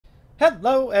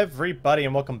Hello everybody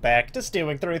and welcome back to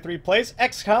Stealwing 33 Plays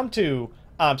XCOM 2.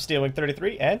 I'm Stealwing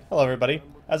 33 and hello everybody.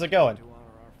 How's it going?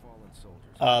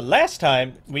 Last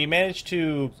time we managed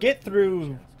to get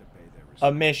through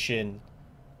a mission.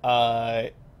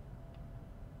 And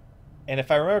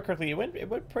if I remember correctly, it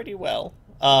went pretty well.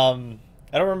 I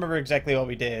don't remember exactly what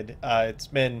we did. It's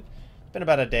been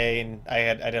about a day and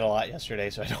I did a lot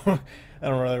yesterday, so I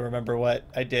don't really remember what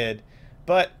I did.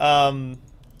 But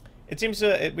it seems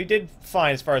we did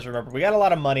fine as far as I remember. We got a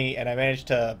lot of money, and I managed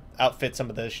to outfit some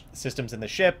of the systems in the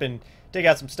ship and dig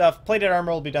out some stuff. Plated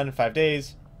armor will be done in 5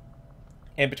 days.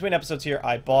 And between episodes here,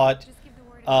 I bought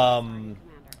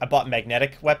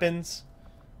magnetic weapons.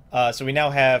 So we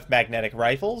now have magnetic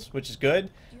rifles, which is good.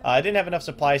 I didn't have enough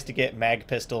supplies to get mag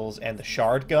pistols and the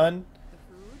shard gun,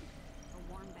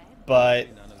 but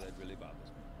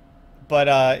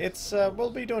it's we'll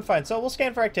be doing fine. So we'll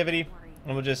scan for activity,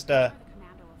 and we'll just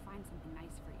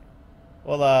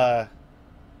we'll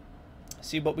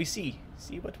see what we see.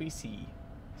 See what we see.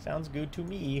 Sounds good to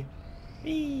me.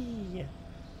 Eee.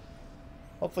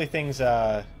 Hopefully things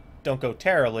don't go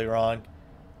terribly wrong.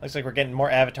 Looks like we're getting more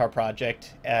Avatar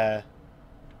Project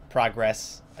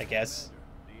progress, I guess.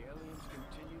 The aliens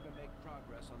continue to make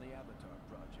progress on the Avatar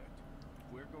Project.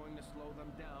 We're going to slow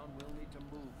them down. We'll need to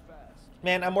move fast.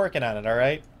 Man, I'm working on it,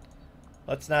 alright?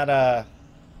 Let's not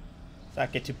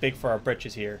get too big for our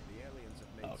britches here. The aliens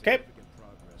have made Okay. significant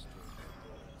progress toward their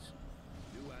goals.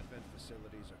 New advent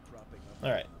facilities are cropping up.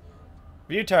 Alright.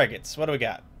 View targets. What do we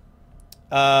got?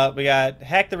 We got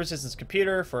hack the resistance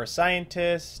computer for a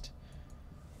scientist.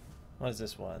 What is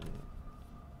this one?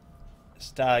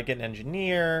 Just get an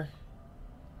engineer.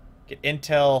 Get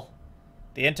intel.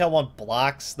 The intel one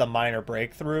blocks the minor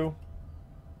breakthrough.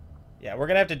 Yeah, we're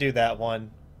gonna have to do that one.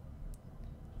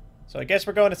 So I guess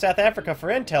we're going to South Africa for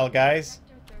intel, guys.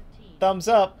 Thumbs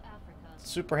up.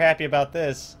 Super happy about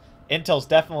this. Intel's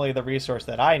definitely the resource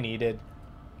that I needed.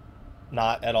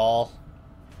 Not at all.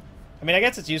 I mean, I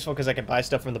guess it's useful because I can buy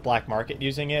stuff from the black market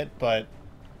using it, but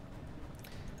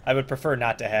I would prefer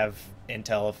not to have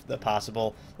intel if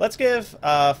possible. Let's give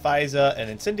FISA an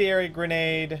incendiary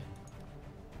grenade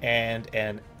and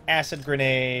an acid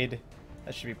grenade.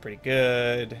 That should be pretty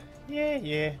good.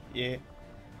 Yeah.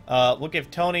 We'll give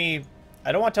Tony...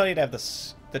 I don't want Tony to have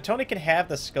the Tony can have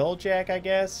the Skulljack, I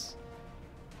guess.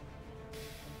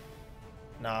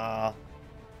 Nah.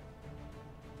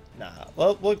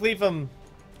 Well, we'll leave him...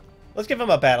 Let's give him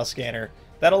a battle scanner.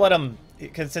 That'll let him...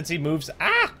 Because since he moves...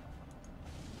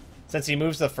 Since he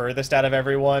moves the furthest out of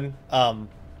everyone, I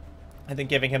think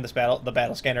giving him the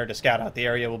battle scanner to scout out the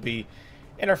area will be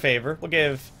in our favor. We'll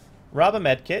give Rob a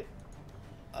medkit.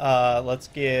 Let's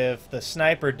give the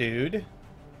sniper dude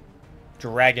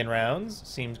dragon rounds.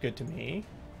 Seems good to me.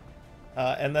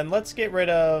 And then let's get rid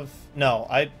of... No,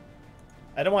 I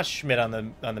don't want Schmidt on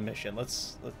the mission.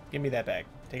 Let's give me that back.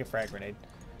 Take a frag grenade.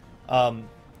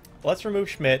 Let's remove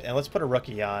Schmidt and let's put a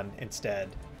rookie on instead.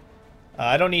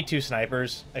 I don't need 2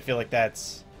 snipers. I feel like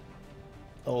that's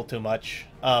a little too much.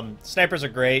 Snipers are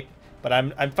great, but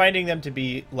I'm finding them to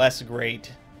be less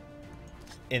great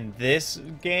in this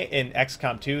game, in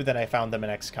XCOM 2, than I found them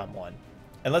in XCOM 1.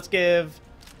 And let's give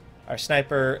our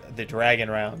sniper the dragon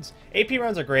rounds. AP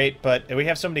rounds are great, but we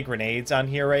have so many grenades on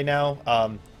here right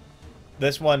now.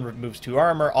 This one removes 2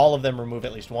 armor. All of them remove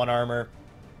at least 1 armor.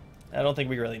 I don't think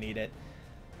we really need it.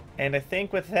 And I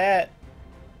think with that,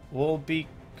 we'll be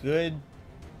good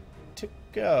to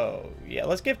go. Yeah,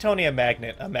 let's give Tony a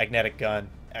magnetic gun,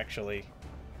 actually.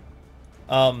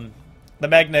 The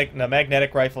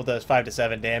magnetic rifle does 5 to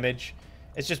 7 damage.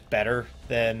 It's just better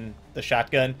than the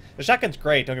shotgun. The shotgun's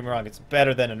great, don't get me wrong. It's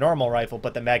better than a normal rifle,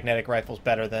 but the magnetic rifle's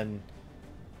better than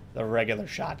the regular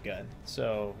shotgun.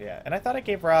 So, yeah. And I thought I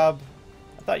gave Rob...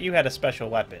 I thought you had a special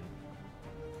weapon.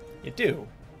 You do.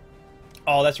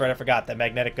 Oh, that's right, I forgot that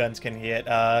magnetic guns can hit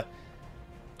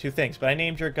 2 things. But I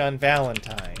named your gun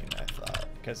Valentine, I thought,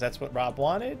 because that's what Rob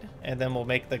wanted. And then we'll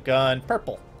make the gun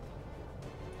purple.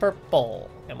 Purple.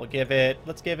 And we'll give it...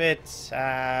 Let's give it...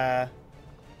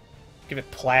 give it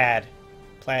plaid.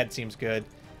 Plaid seems good.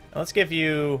 And let's give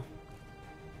you...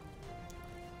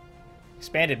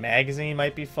 Expanded magazine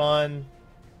might be fun.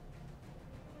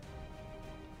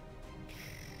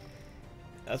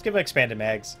 Let's give it expanded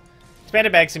mags.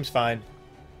 Expanded mag seems fine.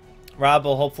 Rob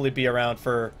will hopefully be around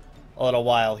for a little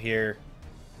while here,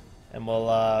 and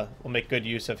we'll make good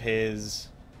use of his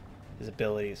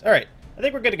abilities. All right, I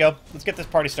think we're good to go. Let's get this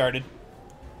party started.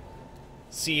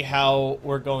 See how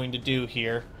we're going to do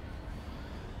here.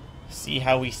 See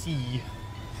how we see.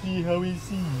 See how we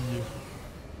see.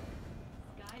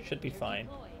 Should be fine.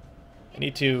 I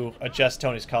need to adjust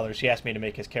Tony's colors. He asked me to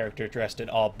make his character dressed in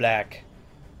all black,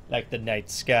 like the night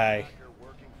sky.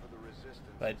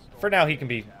 But for now, he can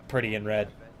be pretty in red.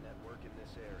 The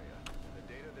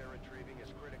data they're retrieving is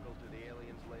critical to the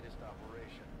aliens' latest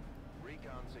operation.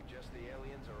 Recon suggests the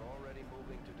aliens are already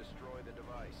moving to destroy the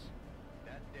device.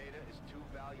 That data is too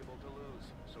valuable to lose,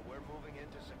 so we're moving in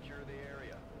to secure the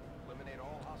area. Eliminate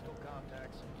all hostile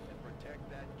contacts and protect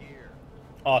that gear.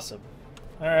 Awesome.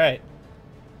 Alright.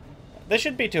 This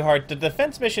shouldn't be too hard. The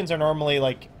defense missions are normally,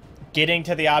 like, getting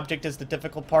to the object is the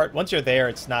difficult part. Once you're there,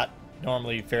 it's not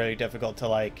normally very difficult to,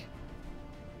 like,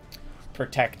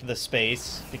 protect the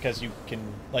space, because you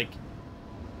can, like,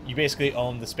 you basically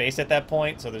own the space at that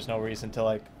point, so there's no reason to,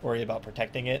 like, worry about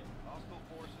protecting it. Hostile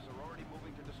forces are already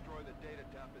moving to destroy the data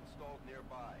tap installed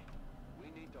nearby. We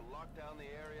need to lock down the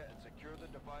area and secure the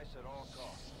device at all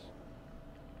costs.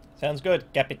 Sounds good,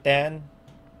 Capitan.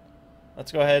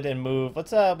 Let's go ahead and move.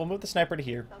 We'll move the sniper to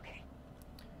here. Okay.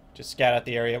 Just scout out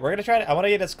the area. We're gonna try to. I want to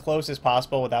get as close as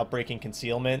possible without breaking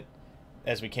concealment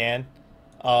as we can.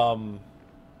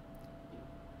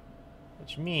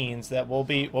 Which means that we'll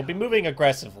be moving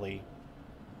aggressively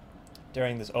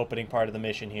during this opening part of the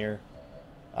mission here.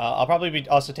 I'll probably be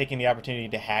also taking the opportunity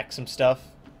to hack some stuff,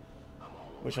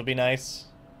 which will be nice.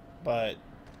 But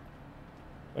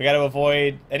we got to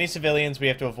avoid any civilians. We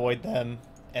have to avoid them.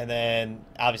 And then,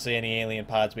 obviously, any alien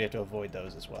pods, we have to avoid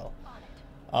those as well.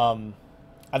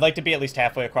 I'd like to be at least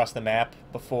halfway across the map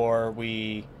before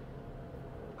we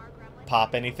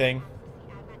pop anything.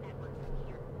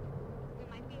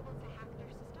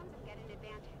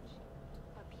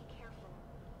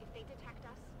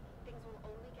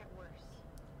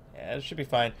 Yeah, it should be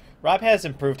fine. Rob has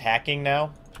improved hacking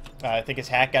now. I think his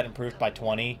hack got improved by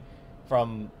 20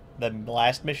 from the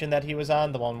last mission that he was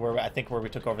on, the one where I think where we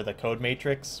took over the code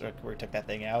matrix, or where we took that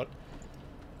thing out.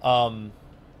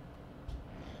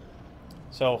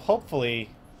 So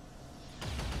hopefully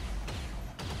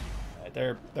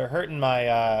they're hurting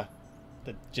my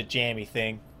the jammy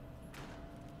thing,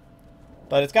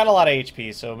 but it's got a lot of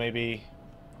HP, so maybe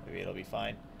it'll be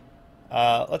fine.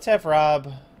 Let's have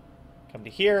Rob come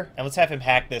to here, and let's have him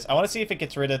hack this. I want to see if it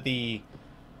gets rid of the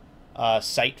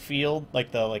sight field,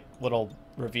 like the little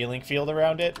revealing field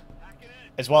around it,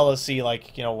 as well as see,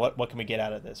 like, you know, what can we get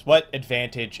out of this? What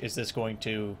advantage is this going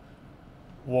to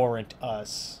warrant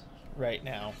us right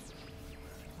now?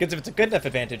 Because if it's a good enough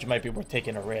advantage, it might be worth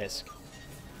taking a risk.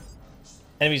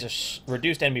 Enemies are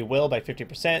reduced enemy will by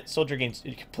 50%. Soldier gains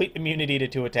complete immunity to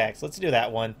 2 attacks. Let's do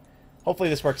that one. Hopefully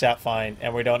this works out fine,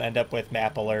 and we don't end up with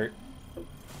map alert.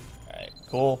 Alright,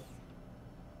 cool.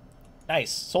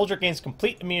 Nice. Soldier gains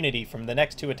complete immunity from the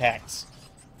next 2 attacks.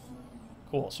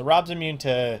 Cool. So Rob's immune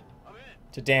to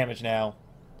damage now.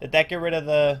 Did that get rid of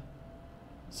the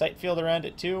sight field around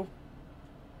it too?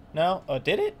 No? Oh,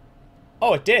 did it?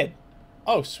 Oh, it did.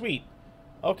 Oh, sweet.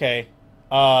 Okay.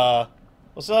 We'll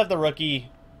still have the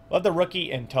rookie. We'll have the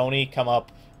rookie and Tony come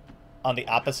up on the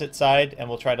opposite side, and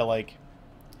we'll try to, like,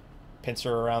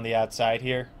 pincer around the outside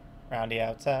here. Round the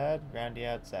outside, round the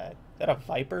outside. Is that a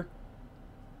Viper?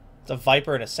 It's a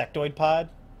Viper and a sectoid pod?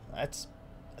 That's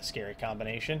a scary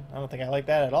combination. I don't think I like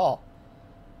that at all.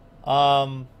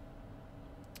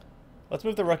 Let's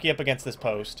move the rookie up against this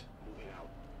post.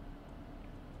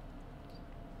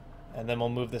 And then we'll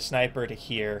move the sniper to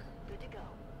here.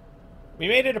 We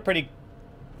made it a pretty,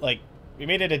 like, we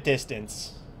made it a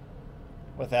distance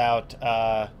without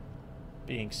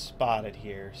being spotted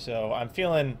here. So I'm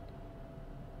feeling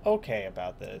okay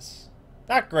about this.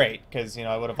 Not great, because, you know,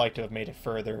 I would have liked to have made it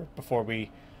further before we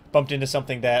bumped into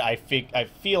something that I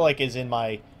feel like is in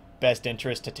my best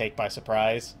interest to take by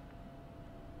surprise.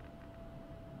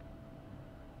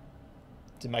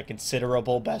 It's in my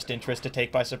considerable best interest to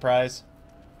take by surprise.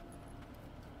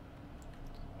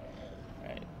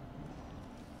 Alright.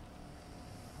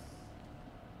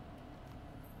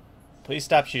 Please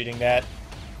stop shooting that.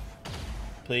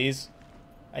 Please.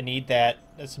 I need that.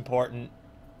 That's important.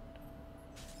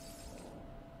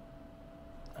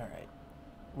 Alright.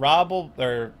 Rob will,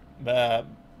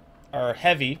 or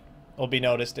Heavy will be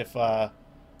noticed if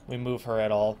we move her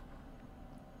at all.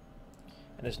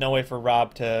 And there's no way for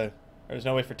Rob to, or there's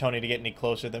no way for Tony to get any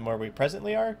closer than where we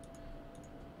presently are.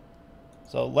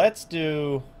 So let's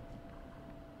do.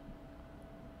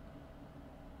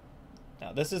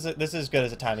 Now this is as good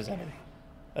as a time as any.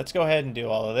 Let's go ahead and do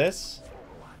all of this.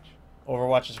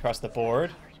 Overwatch is across the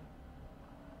board,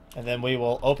 and then we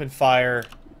will open fire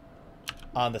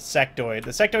on the sectoid.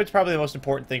 The sectoid's probably the most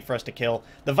important thing for us to kill.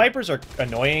 The Vipers are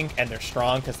annoying, and they're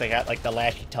strong because they got, like, the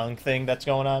lashy tongue thing that's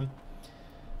going on.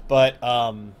 But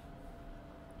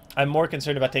I'm more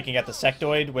concerned about taking out the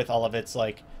sectoid with all of its,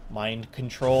 like, mind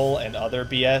control and other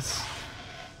BS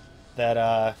that,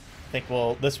 I think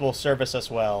this will service us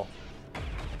well.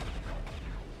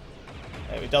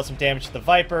 We dealt some damage to the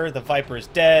Viper. The Viper is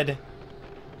dead.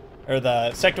 Or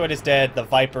the sectoid is dead. The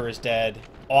Viper is dead.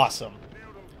 Awesome.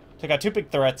 Took out 2 big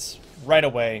threats right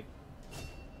away.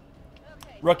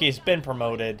 Rookie's been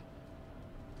promoted.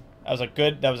 That was a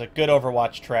good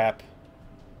Overwatch trap.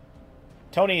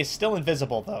 Tony is still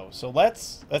invisible though, so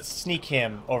let's sneak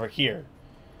him over here.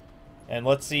 And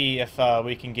let's see if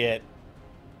we can get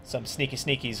some sneaky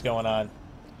sneakies going on.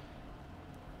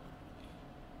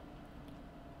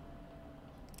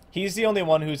 He's the only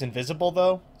one who's invisible,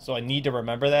 though, so I need to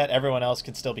remember that. Everyone else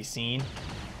can still be seen.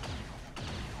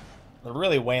 They're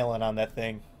really wailing on that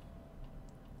thing.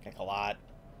 Like, a lot.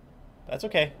 That's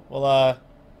okay. Well,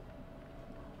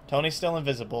 Tony's still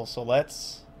invisible, so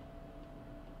let's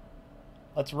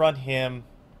run him.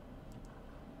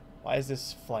 Why is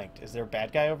this flanked? Is there a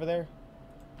bad guy over there?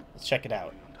 Let's check it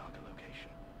out.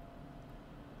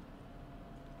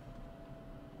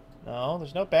 No,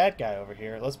 there's no bad guy over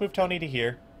here. Let's move Tony to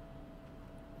here.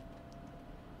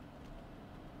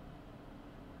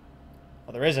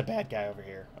 Well, there is a bad guy over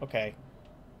here. Okay.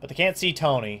 But they can't see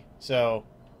Tony, so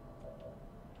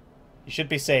you should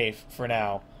be safe for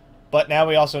now. But now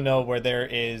we also know where there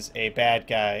is a bad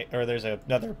guy, or there's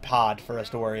another pod for us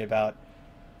to worry about.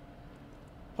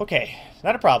 Okay,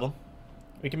 not a problem.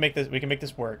 We can make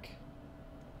this work.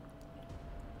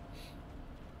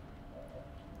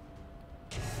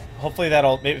 Hopefully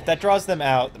if that draws them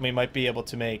out, then we might be able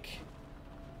to make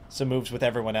some moves with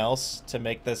everyone else to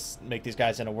make these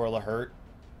guys in a whirl of hurt.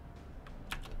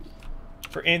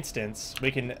 For instance, we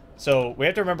have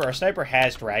to remember our sniper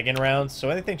has dragon rounds, so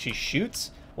anything she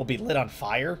shoots will be lit on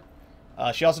fire.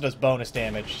 She also does bonus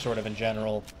damage, sort of in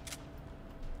general.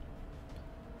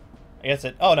 I guess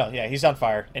oh no, yeah, he's on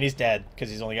fire, and he's dead,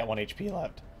 because he's only got 1 HP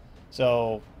left.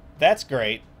 So, that's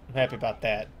great. I'm happy about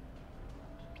that.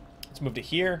 Let's move to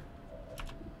here.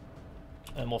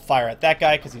 And we'll fire at that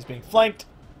guy, because he's being flanked.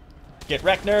 Get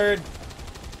wrecked, nerd!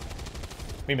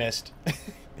 We missed.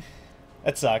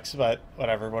 That sucks, but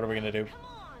whatever. What are we going to do?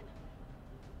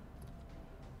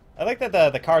 I like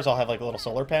that the cars all have, like, little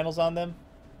solar panels on them.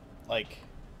 Like...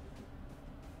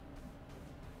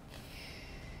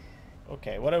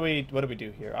 Okay, what do we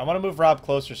do here? I want to move Rob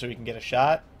closer so he can get a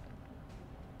shot.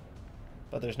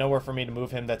 But there's nowhere for me to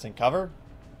move him that's in cover.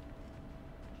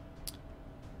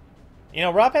 You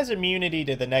know, Rob has immunity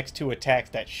to the next 2 attacks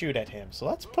that shoot at him. So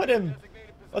let's put him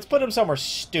somewhere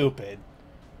stupid.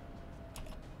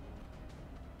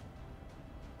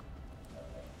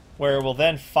 Where we'll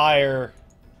then fire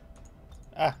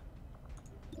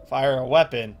a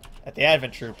weapon at the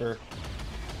Advent Trooper.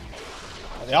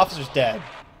 The officer's dead.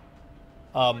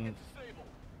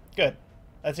 Good.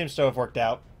 That seems to have worked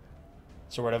out.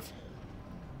 Sort of.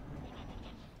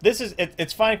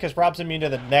 It's fine because Rob's immune to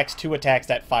the next 2 attacks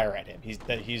that fire at him.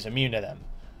 He's immune to them.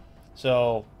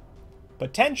 So,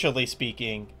 potentially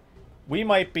speaking, we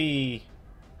might be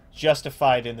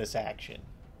justified in this action.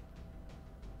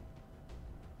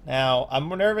 Now, I'm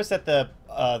nervous that the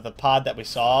pod that we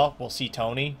saw will see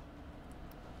Tony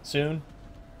soon.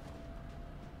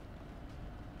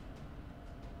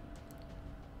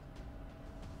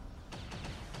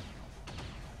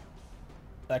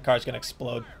 That car's gonna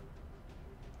explode.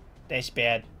 That's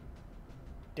bad.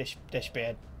 That's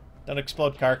bad. Don't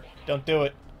explode, car. Don't do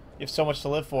it. You have so much to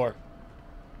live for.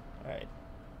 Alright.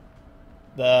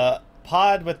 The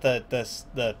pod with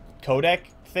the codec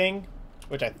thing,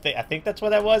 which I think that's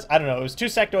what that was. I don't know. It was 2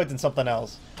 sectoids and something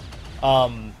else.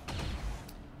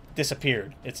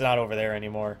 Disappeared. It's not over there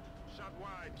anymore.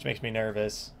 Which makes me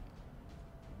nervous.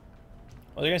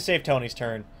 Well, they're gonna save Tony's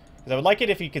turn. Because I would like it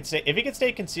if he could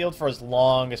stay concealed for as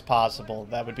long as possible.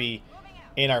 That would be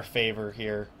in our favor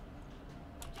here.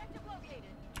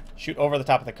 Shoot over the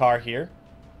top of the car here.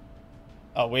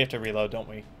 Oh, we have to reload, don't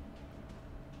we?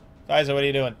 Faiza, what are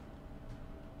you doing?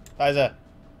 Faiza!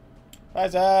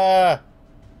 Faiza!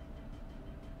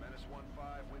 Menace 1-5,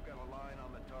 we've got a line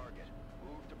on the target.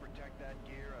 Move to protect that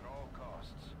gear at all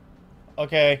costs.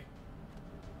 Okay.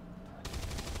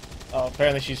 Oh,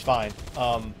 apparently she's fine.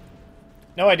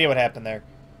 No idea what happened there.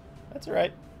 That's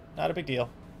alright. Not a big deal.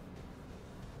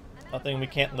 Nothing we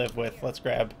can't live with. Let's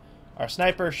grab our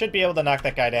sniper. Should be able to knock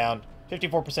that guy down.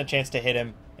 54% chance to hit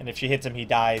him. And if she hits him, he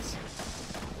dies.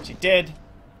 She did.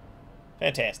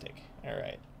 Fantastic.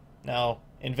 Alright. Now,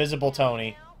 invisible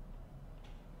Tony.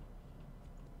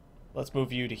 Let's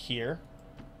move you to here.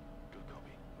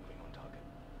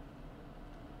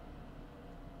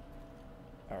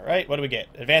 Alright, what do we get?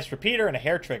 Advanced repeater and a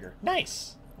hair trigger.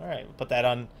 Nice! Alright, we'll put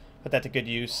that to good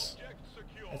use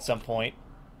at some point.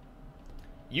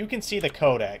 You can see the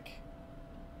codec.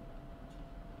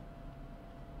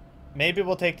 Maybe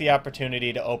we'll take the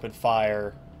opportunity to open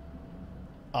fire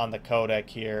on the codec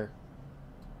here.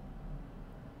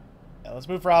 Now let's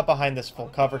move Rob behind this full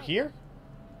cover here.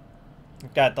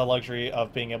 We've got the luxury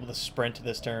of being able to sprint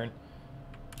this turn.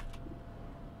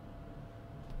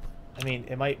 I mean,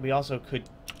 it might... We also could...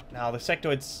 Now, the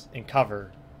sectoid's in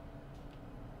cover.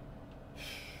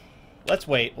 Let's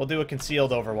wait. We'll do a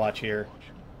concealed overwatch here.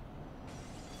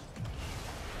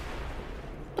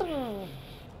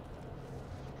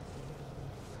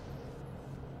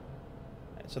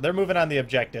 So they're moving on the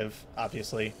objective,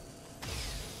 obviously.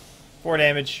 4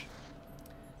 damage.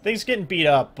 Things getting beat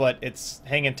up, but it's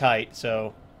hanging tight,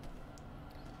 so...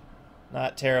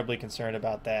 Not terribly concerned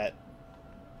about that.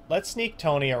 Let's sneak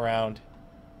Tony around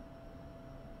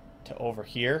to over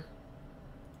here.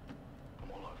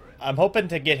 I'm hoping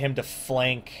to get him to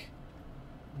flank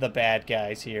the bad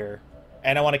guys here.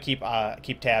 And I want to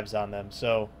keep tabs on them,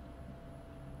 so...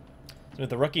 Let's move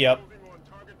the rookie up.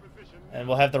 And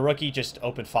we'll have the rookie just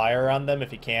open fire on them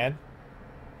if he can.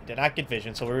 He did not get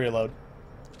vision, so we reload.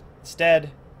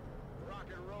 Instead...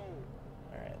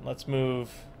 Alright, let's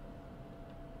move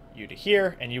you to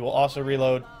here, and you will also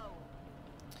reload.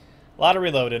 A lot of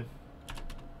reloading.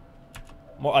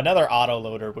 Another auto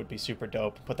loader would be super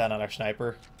dope. Put that on our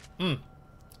sniper.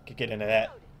 Could get into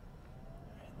that.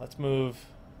 Let's move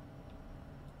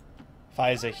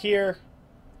Fiza here.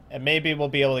 And maybe we'll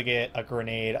be able to get a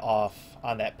grenade off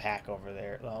on that pack over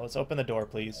there. Well, let's open the door,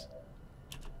 please.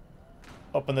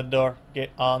 Open the door. Get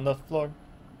on the floor.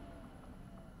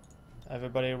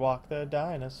 Everybody walk the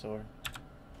dinosaur.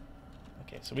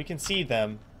 Okay, so we can see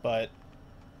them, but...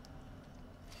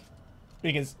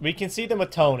 We can see them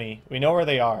with Tony. We know where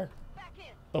they are.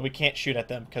 But we can't shoot at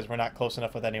them because we're not close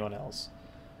enough with anyone else.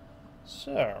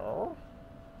 So...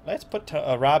 Let's put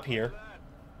Rob here.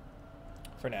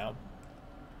 For now.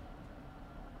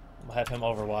 We'll have him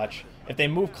overwatch. If they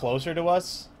move closer to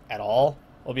us at all,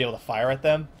 we'll be able to fire at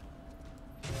them.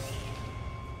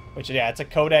 Which, yeah, it's a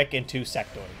codec and 2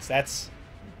 sectoids. That's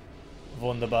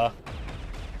wunderbar.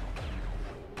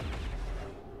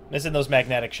 Missing those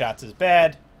magnetic shots is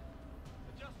bad,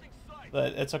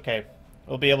 but it's okay.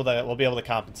 We'll be able to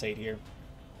compensate here.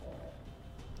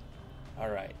 All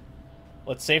right,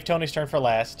 let's save Tony's turn for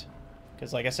last,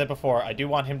 because like I said before, I do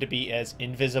want him to be as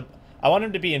invisible. I want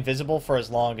him to be invisible for as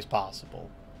long as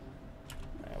possible.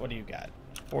 All right, what do you got?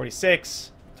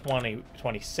 46, 20,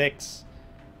 26.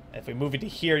 If we move it to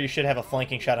here, you should have a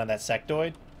flanking shot on that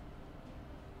sectoid.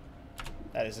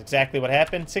 That is exactly what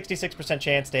happened. 66%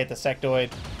 chance to hit the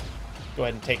sectoid. Go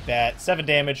ahead and take that. 7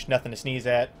 damage, nothing to sneeze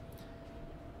at.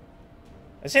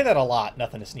 I say that a lot,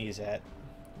 nothing to sneeze at.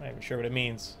 I'm not even sure what it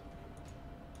means.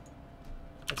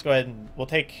 Let's go ahead and... We'll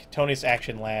take Tony's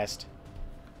action last.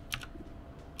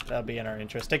 That'll be in our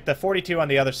interest. Take the 42 on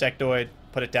the other sectoid.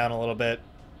 Put it down a little bit.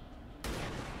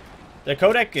 The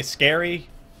codec is scary,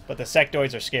 but the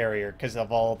sectoids are scarier because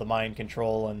of all the mind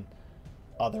control and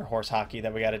other horse hockey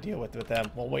that we got to deal with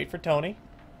them. We'll wait for Tony.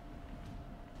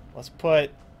 Let's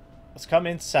come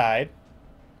inside.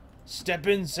 Step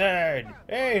inside.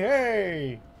 Hey,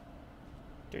 hey.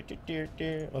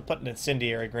 We'll put an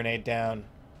incendiary grenade down.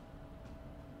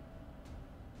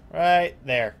 Right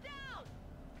there.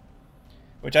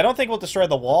 Which I don't think will destroy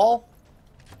the wall.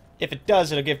 If it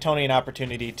does, it'll give Tony an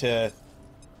opportunity to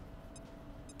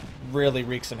really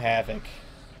wreak some havoc.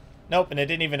 Nope, and it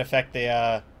didn't even affect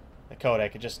the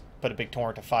codec. It just put a big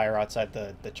torrent of fire outside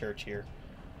the church here.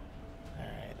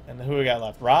 Alright, and who we got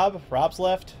left? Rob? Rob's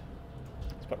left.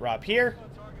 Let's put Rob here.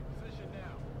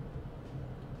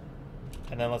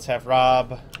 And then let's have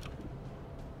Rob...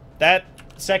 That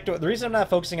sectoid... The reason I'm not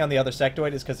focusing on the other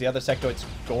sectoid is because the other sectoid's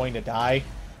going to die.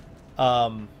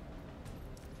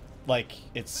 Like,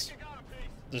 it's...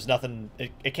 There's nothing...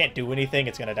 It can't do anything.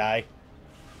 It's going to die.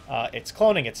 It's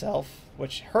cloning itself,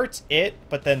 which hurts it,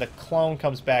 but then the clone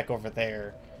comes back over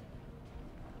there.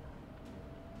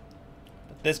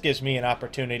 But this gives me an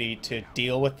opportunity to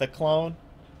deal with the clone.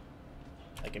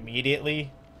 Like,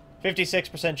 immediately.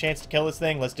 56% chance to kill this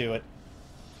thing. Let's do it.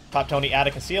 Pop Tony out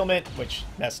of concealment, which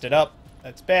messed it up.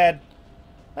 That's bad.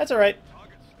 That's alright.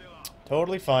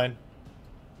 Totally fine.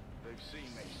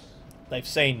 They've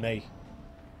seen me.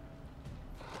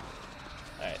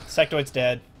 Alright, sectoid's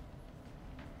dead.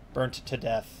 Burnt to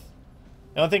death.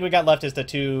 The only thing we got left is the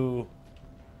 2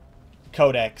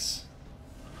 codecs.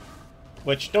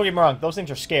 Which, don't get me wrong, those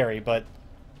things are scary, but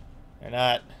they're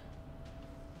not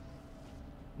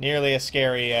nearly as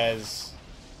scary as...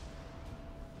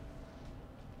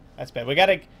 That's bad. We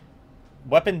gotta...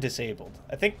 weapon disabled.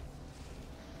 I think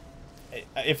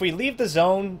if we leave the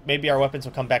zone, maybe our weapons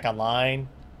will come back online.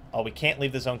 Oh, we can't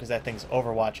leave the zone because that thing's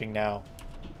overwatching now.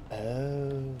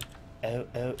 Oh,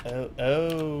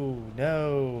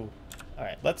 no. All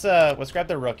right, let's grab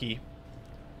the rookie.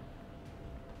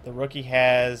 The rookie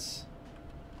has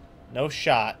no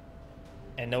shot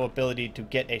and no ability to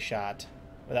get a shot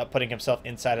without putting himself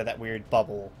inside of that weird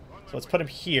bubble. So let's put him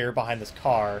here behind this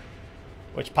car,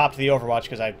 which popped the Overwatch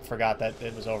because I forgot that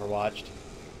it was Overwatched.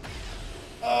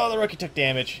 Oh, the rookie took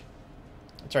damage.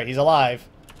 That's right, he's alive,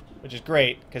 which is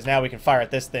great because now we can fire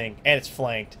at this thing, and it's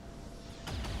flanked.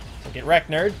 So get wrecked,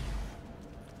 nerd.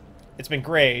 It's been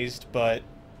grazed, but,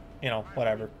 you know,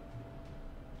 whatever.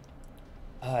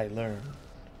 I learn.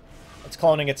 It's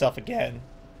cloning itself again.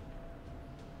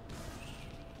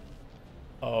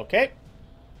 Okay.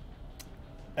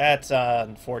 That's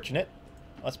unfortunate.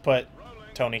 Let's put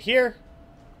Tony here.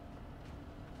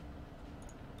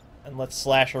 And let's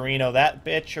slash Areno that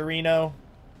bitch, Areno.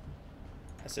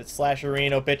 I said slash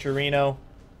Areno, bitch, Areno.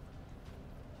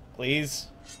 Please.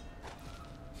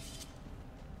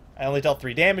 I only dealt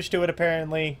 3 damage to it,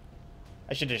 apparently.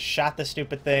 I should have just shot this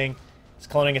stupid thing. It's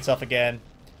cloning itself again.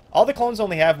 All the clones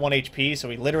only have 1 HP, so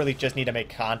we literally just need to make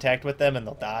contact with them and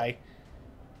they'll die.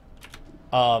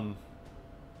 We'll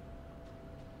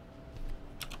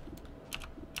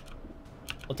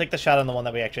take the shot on the one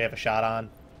that we actually have a shot on.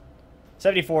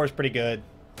 74 is pretty good.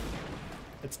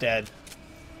 It's dead.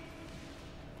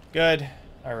 Good.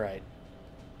 Alright.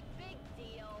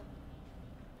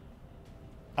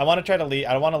 I want to try to leave.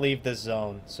 I don't want to leave this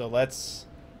zone, so let's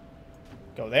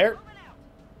go there.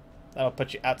 That'll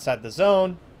put you outside the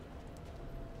zone.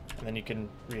 And then you can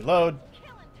reload.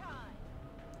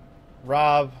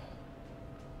 Rob.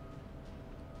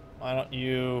 Why don't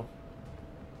you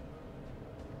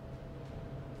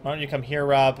come here,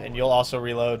 Rob, and you'll also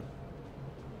reload.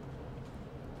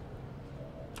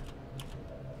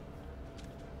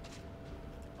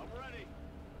 I'm ready.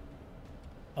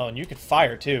 Oh, and you can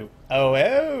fire too. Oh,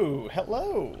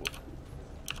 hello.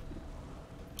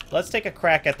 Let's take a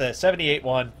crack at the 78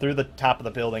 one through the top of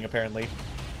the building, apparently.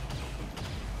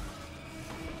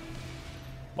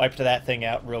 Wiped that thing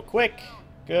out real quick.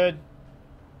 Good.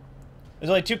 There's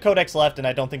only 2 codecs left, and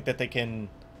I don't think that they can...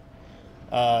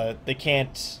 they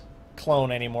can't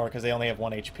clone anymore because they only have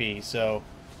 1 HP, so...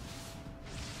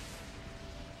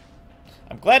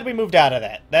 I'm glad we moved out of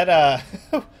that. That,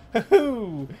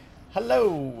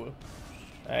 hello!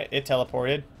 Alright, it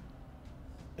teleported.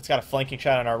 It's got a flanking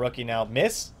shot on our rookie now.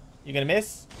 Miss? You gonna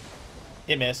miss?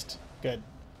 It missed. Good.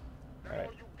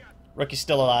 Alright. Rookie's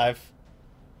still alive.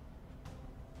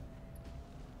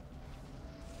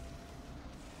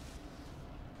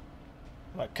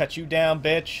 I'm gonna cut you down,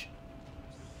 bitch.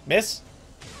 Miss?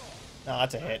 No,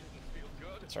 that's a hit.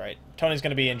 That's right. Tony's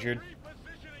gonna be injured.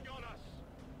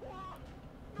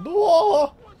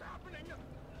 Whoa!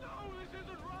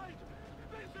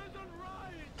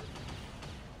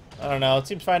 I don't know. It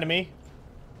seems fine to me.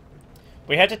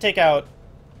 We have to take out...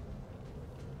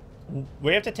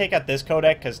 We have to take out this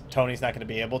codec because Tony's not going to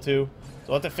be able to. So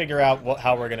we'll have to figure out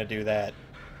how we're going to do that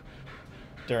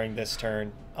during this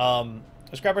turn.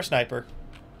 Let's grab our sniper.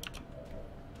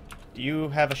 Do you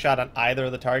have a shot on either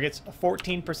of the targets? A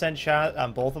 14% shot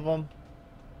on both of them?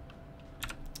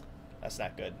 That's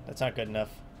not good. That's not good enough.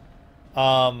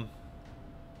 I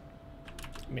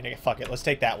mean, fuck it. Let's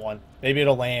take that one. Maybe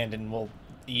it'll land and we'll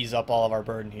ease up all of our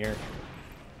burden here.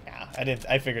 Nah,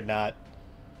 I figured not.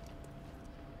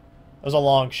 It was a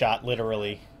long shot,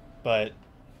 literally. But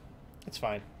it's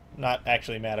fine. I'm not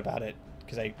actually mad about it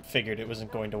because I figured it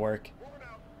wasn't going to work.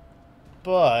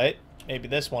 But maybe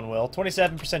this one will.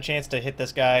 27% chance to hit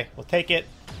this guy. We'll take it.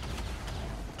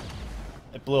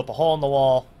 It blew up a hole in the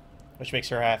wall, which makes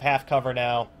her have half cover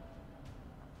now.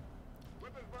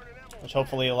 Which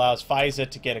hopefully allows Faiza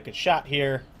to get a good shot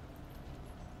here.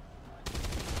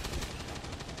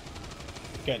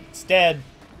 Good. It's dead.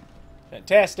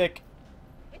 Fantastic.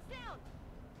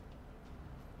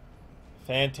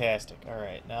 Fantastic.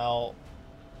 Alright, now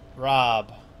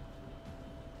Rob.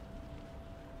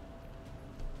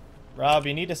 Rob,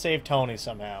 you need to save Tony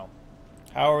somehow.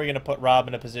 How are we going to put Rob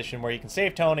in a position where he can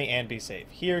save Tony and be safe?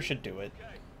 Here should do it.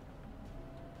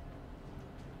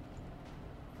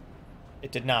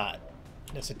 It did not.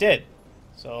 Yes, it did.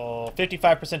 So,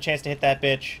 55% chance to hit that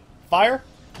bitch. Fire.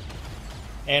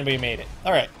 And we made it.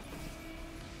 Alright.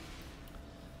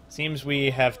 Seems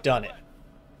we have done it.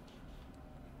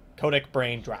 Codec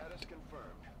brain dropped.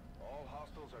 All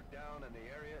hostiles are down and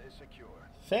the area is secure.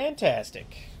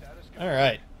 Fantastic.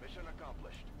 Alright. Mission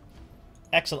accomplished.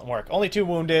 Excellent work. Only 2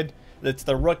 wounded. It's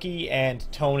the rookie and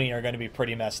Tony are going to be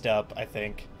pretty messed up, I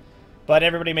think. But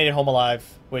everybody made it home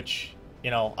alive, which,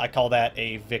 you know, I call that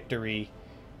a victory.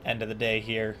 End of the day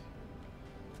here.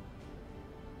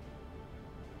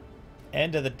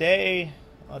 End of the day,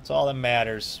 that's all that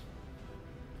matters.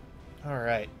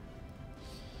 Alright.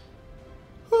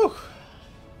 Whew.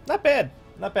 Not bad.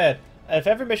 Not bad. If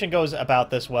every mission goes about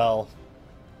this well,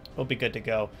 we'll be good to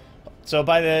go. So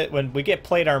when we get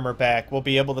plate armor back, we'll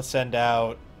be able to send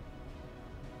out...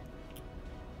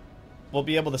 We'll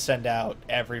be able to send out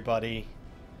everybody.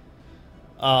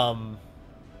 We'll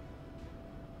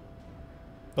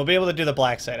be able to do the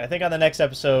black site. I think on the next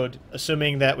episode,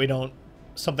 assuming that we don't...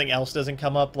 something else doesn't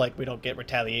come up, like we don't get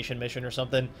retaliation mission or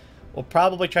something, we'll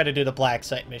probably try to do the black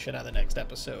site mission on the next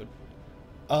episode.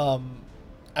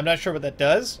 I'm not sure what that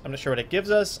does. I'm not sure what it gives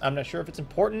us. I'm not sure if it's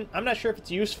important. I'm not sure if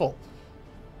it's useful.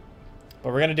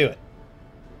 But we're going to do it.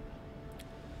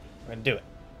 We're going to do it.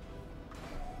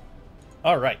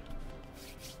 Alright.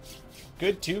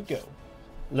 Good to go.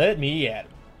 Let me at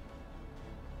him.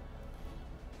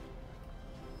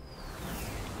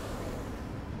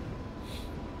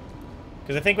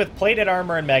 Because I think with plated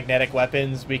armor and magnetic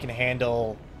weapons, we can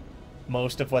handle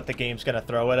most of what the game's going to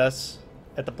throw at us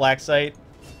at the black site.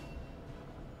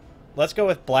 Let's go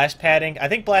with blast padding. I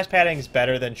think blast padding is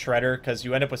better than shredder because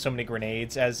you end up with so many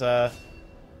grenades as the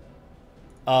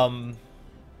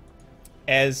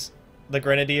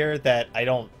grenadier that I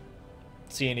don't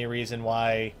see any reason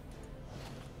why.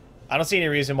 I don't see any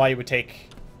reason why you would take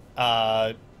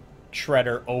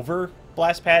shredder over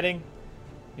blast padding.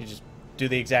 You just do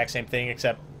the exact same thing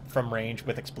except from range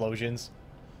with explosions.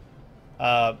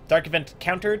 Dark Event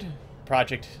countered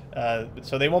project,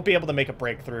 so they won't be able to make a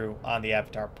breakthrough on the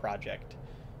Avatar project,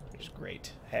 which is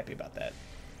great. Happy about that.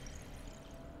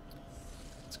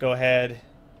 Let's go ahead.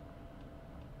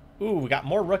 Ooh, we got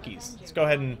more rookies. Let's go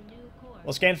ahead and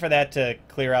we'll scan for that to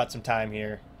clear out some time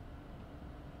here,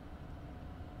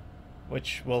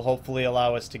 which will hopefully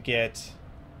allow us to get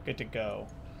good to go.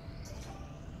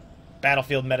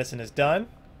 Battlefield medicine is done.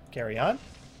 Carry on.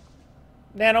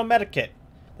 Nano medikit.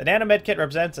 The nano medkit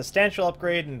represents a substantial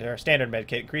upgrade in our standard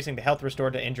medkit, increasing the health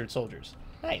restored to injured soldiers.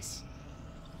 Nice.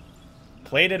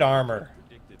 Plated armor.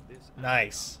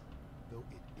 Nice.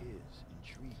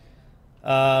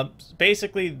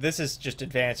 Basically, this is just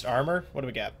advanced armor. What do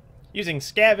we got? Using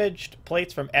scavenged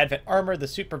plates from Advent armor, the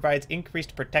suit provides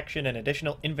increased protection and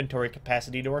additional inventory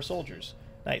capacity to our soldiers.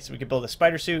 Nice. We can build a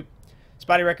spider suit.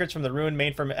 Spotty records from the ruined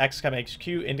mainframe Xcom HQ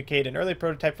indicate an early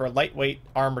prototype for a lightweight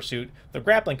armor suit with a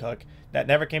grappling hook that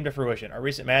never came to fruition. Our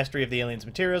recent mastery of the aliens'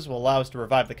 materials will allow us to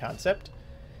revive the concept.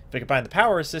 If we combine the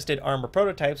power-assisted armor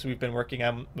prototypes we've been working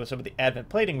on with some of the Advent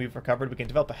plating we've recovered, we can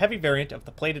develop a heavy variant of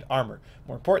the plated armor.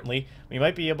 More importantly, we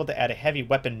might be able to add a heavy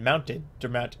weapon mounted to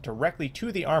mount directly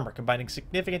to the armor, combining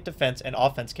significant defense and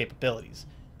offense capabilities.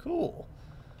 Cool.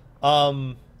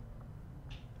 Let's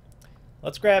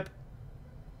grab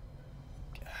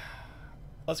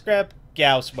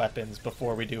Gauss weapons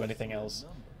before we do anything else.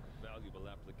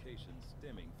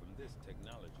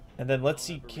 And then let's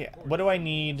see, what do I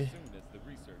need?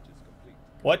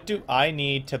 What do I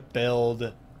need to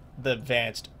build the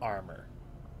advanced armor?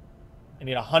 I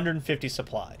need 150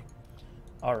 supply.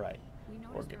 All right. We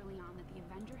noticed early on that the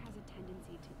Avenger has a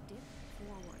tendency to dip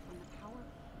forward when the power...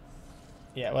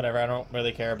 Yeah, whatever. I don't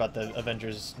really care about the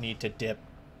Avengers' need to dip.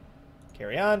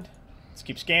 Carry on. Let's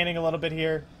keep scanning a little bit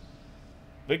here.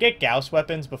 If we get Gauss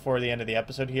weapons before the end of the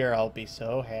episode here, I'll be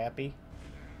so happy.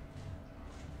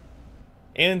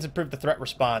 Aliens improve the threat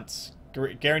response.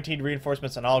 Guaranteed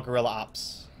reinforcements on all guerrilla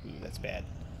ops. Ooh, that's bad.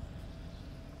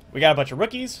 We got a bunch of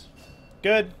rookies.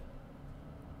 Good.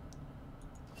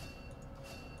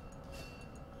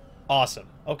 Awesome.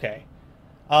 Okay.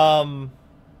 I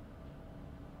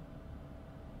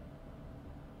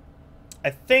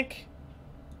think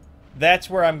that's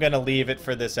where I'm going to leave it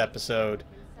for this episode.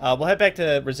 We'll head back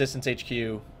to Resistance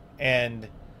HQ, and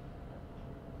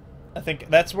I think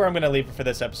that's where I'm going to leave it for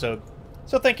this episode.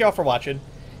 So thank you all for watching.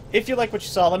 If you like what you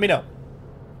saw, let me know.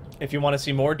 If you want to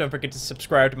see more, don't forget to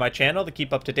subscribe to my channel to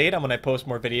keep up to date on when I post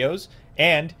more videos.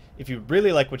 And if you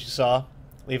really like what you saw,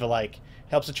 leave a like. It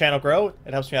helps the channel grow.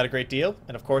 It helps me out a great deal.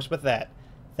 And of course, with that,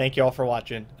 thank you all for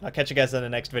watching. I'll catch you guys in the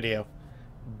next video.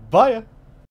 Bye!